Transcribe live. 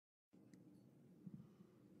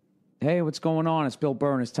Hey, what's going on? It's Bill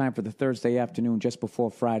Burr, and it's time for the Thursday afternoon, just before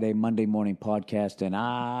Friday, Monday morning podcast, and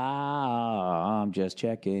I'm just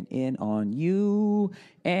checking in on you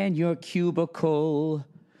and your cubicle.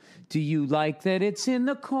 Do you like that it's in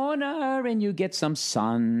the corner and you get some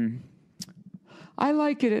sun? I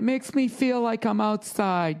like it. It makes me feel like I'm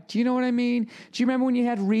outside. Do you know what I mean? Do you remember when you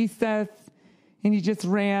had recess and you just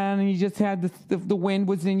ran and you just had the wind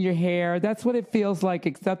was in your hair? That's what it feels like,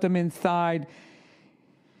 except I'm inside.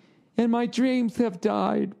 And my dreams have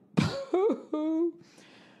died.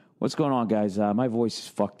 What's going on, guys? My voice is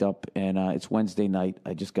fucked up, and it's Wednesday night.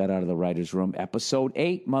 I just got out of the writer's room. Episode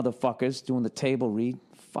 8, motherfuckers, doing the table read.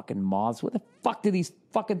 Fucking moths. Where the fuck do these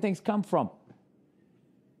fucking things come from?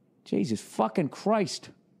 Jesus fucking Christ.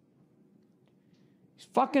 These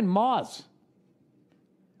fucking moths.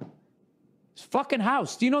 This fucking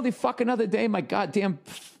house. Do you know the fucking other day, my goddamn...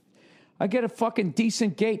 I get a fucking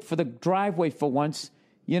decent gate for the driveway for once.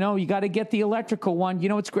 You know, you got to get the electrical one. You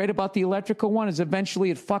know what's great about the electrical one is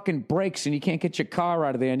eventually it fucking breaks and you can't get your car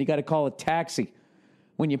out of there and you got to call a taxi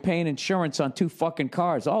when you're paying insurance on 2 fucking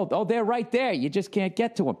cars. Oh, they're right there. You just can't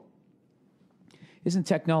get to them. Isn't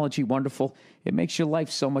technology wonderful? It makes your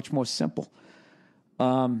life so much more simple.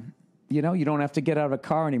 You know, you don't have to get out of a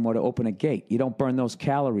car anymore to open a gate. You don't burn those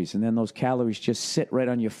calories, and then those calories just sit right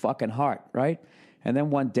on your fucking heart, right? And then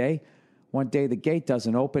one day the gate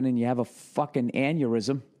doesn't open and you have a fucking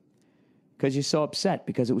aneurysm because you're so upset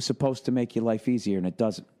because it was supposed to make your life easier and it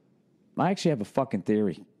doesn't. I actually have a fucking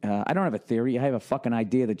theory. I don't have a theory. I have a fucking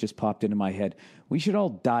idea that just popped into my head. We should all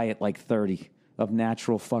die at like 30 of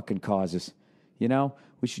natural fucking causes. You know?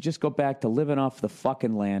 We should just go back to living off the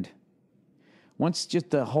fucking land. Once just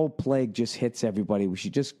the whole plague just hits everybody, we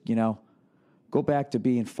should just, you know, go back to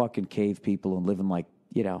being fucking cave people and living like,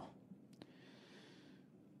 you know,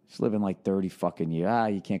 just living like 30 fucking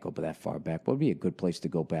years. You can't go that far back. What would be a good place to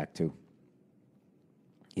go back to?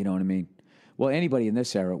 You know what I mean? Well, anybody in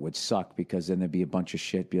this era would suck because then there'd be a bunch of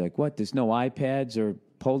shit. Be like, what? There's no iPads or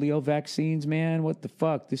polio vaccines, man? What the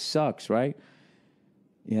fuck? This sucks, right?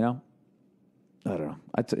 You know? I don't know.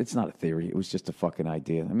 It's not a theory. It was just a fucking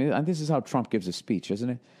idea. I mean, this is how Trump gives a speech, isn't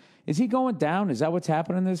it? Is he going down? Is that what's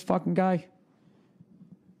happening to this fucking guy?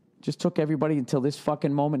 Just took everybody until this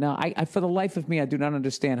fucking moment. Now, I for the life of me, I do not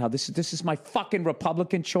understand how this is my fucking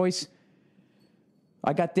Republican choice.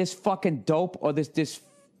 I got this fucking dope or this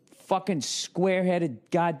fucking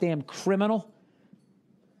square-headed goddamn criminal.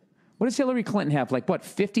 What does Hillary Clinton have? Like, what,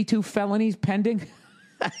 52 felonies pending?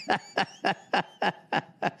 I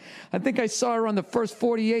think I saw her on the first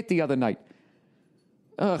 48 the other night.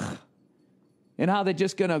 Ugh. And how they're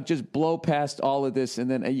just going to just blow past all of this, and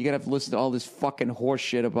then you're going to have to listen to all this fucking horse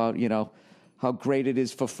shit about, you know, how great it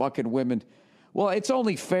is for fucking women. Well, it's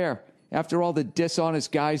only fair. After all the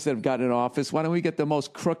dishonest guys that have gotten in office, why don't we get the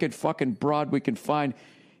most crooked fucking broad we can find?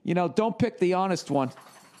 You know, don't pick the honest one.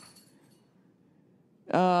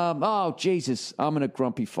 Oh, Jesus. I'm in a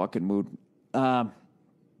grumpy fucking mood.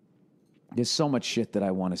 There's so much shit that I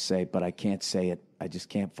want to say, but I can't say it. I just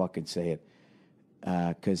can't fucking say it.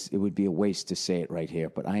 Because it would be a waste to say it right here.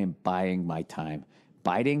 But I am buying my time.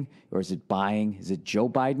 Biting? Or is it buying? Is it Joe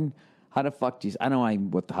Biden? How the fuck do you... I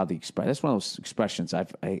don't know how the express... That's one of those expressions.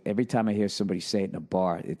 Every time I hear somebody say it in a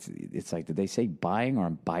bar, it's like, did they say buying or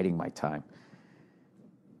I'm biding my time?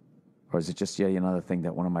 Or is it just yet another thing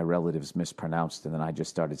that one of my relatives mispronounced and then I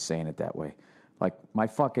just started saying it that way? Like, my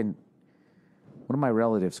fucking... One of my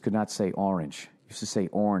relatives could not say orange. Used to say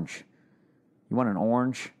orange. You want an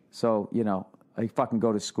orange? So, you know... I fucking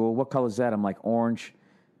go to school. What color is that? I'm like, orange.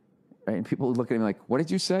 Right? And people look at me like, what did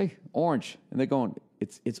you say? Orange. And they're going,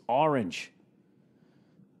 it's orange.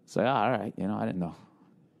 It's like, all right. You know, I didn't know.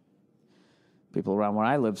 People around where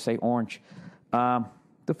I live say orange.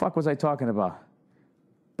 The fuck was I talking about?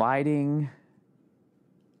 Biding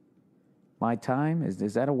my time?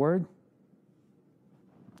 Is that a word?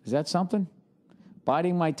 Is that something?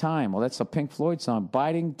 Biding my time. Well, that's a Pink Floyd song.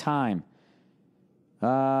 Biding time.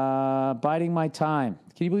 Biding my time.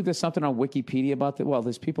 Can you believe there's something on Wikipedia about that? Well,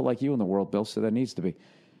 there's people like you in the world, Bill, so there needs to be.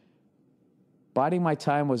 Biding my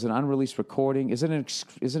time was an unreleased recording. Is it an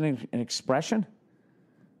expression?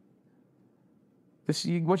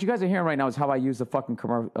 What you guys are hearing right now is how I use the fucking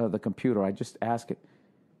the computer. I just ask it.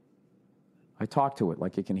 I talk to it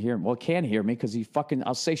like it can hear me. Well, it can hear me because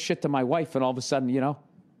I'll say shit to my wife and all of a sudden, you know,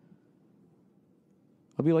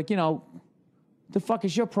 I'll be like, you know, the fuck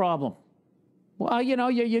is your problem? Well, you know,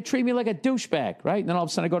 you treat me like a douchebag, right? And then all of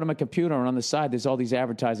a sudden I go to my computer and on the side there's all these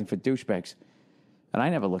advertising for douchebags. And I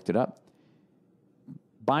never looked it up.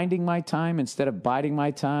 Binding my time instead of biding my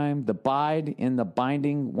time. The bide in the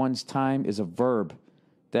binding one's time is a verb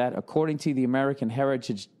that, according to the American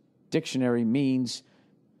Heritage dictionary means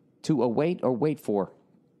to await or wait for.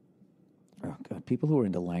 Oh, God, people who are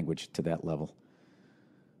into language to that level.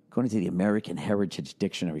 According to the American Heritage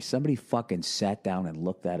Dictionary, somebody fucking sat down and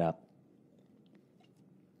looked that up.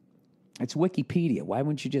 It's Wikipedia. Why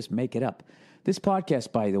wouldn't you just make it up? This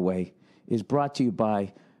podcast, by the way, is brought to you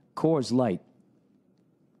by Coors Light.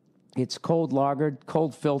 It's cold lagered,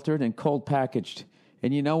 cold filtered, and cold packaged.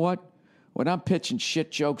 And you know what? When I'm pitching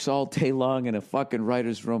shit jokes all day long in a fucking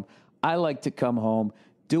writer's room, I like to come home,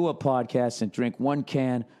 do a podcast, and drink one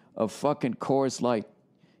can of fucking Coors Light.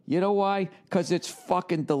 You know why? Because it's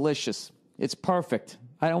fucking delicious. It's perfect.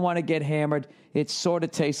 I don't want to get hammered. It sort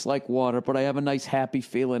of tastes like water, but I have a nice happy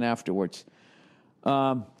feeling afterwards.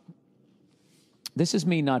 This is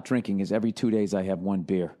me not drinking, is every 2 days I have one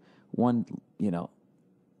beer. One,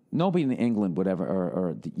 nobody in England would ever,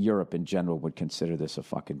 or Europe in general, would consider this a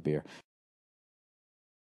fucking beer.